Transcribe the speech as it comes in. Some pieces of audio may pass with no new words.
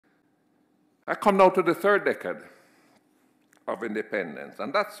I come now to the third decade of independence,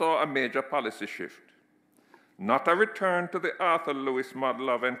 and that saw a major policy shift. Not a return to the Arthur Lewis model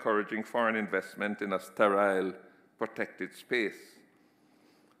of encouraging foreign investment in a sterile, protected space.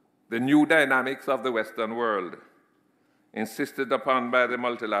 The new dynamics of the Western world, insisted upon by the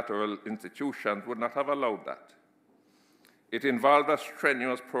multilateral institutions, would not have allowed that. It involved a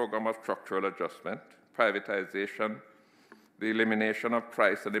strenuous program of structural adjustment, privatization, the elimination of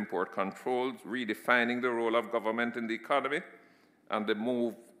price and import controls, redefining the role of government in the economy, and the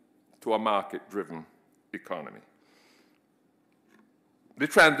move to a market-driven economy. The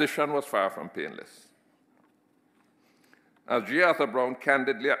transition was far from painless. As G. Arthur Brown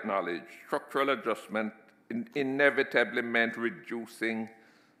candidly acknowledged, structural adjustment inevitably meant reducing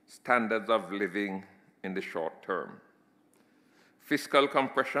standards of living in the short term. Fiscal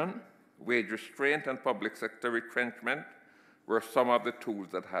compression, wage restraint, and public sector retrenchment were some of the tools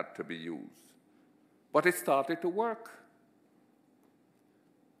that had to be used. But it started to work.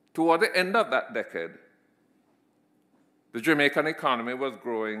 Toward the end of that decade, the Jamaican economy was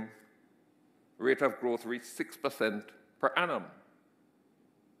growing. Rate of growth reached 6% per annum.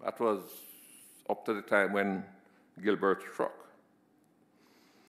 That was up to the time when Gilbert struck.